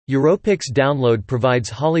Europix Download provides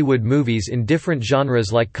Hollywood movies in different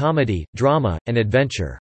genres like comedy, drama, and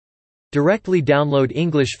adventure. Directly download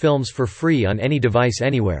English films for free on any device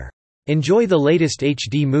anywhere. Enjoy the latest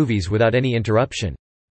HD movies without any interruption.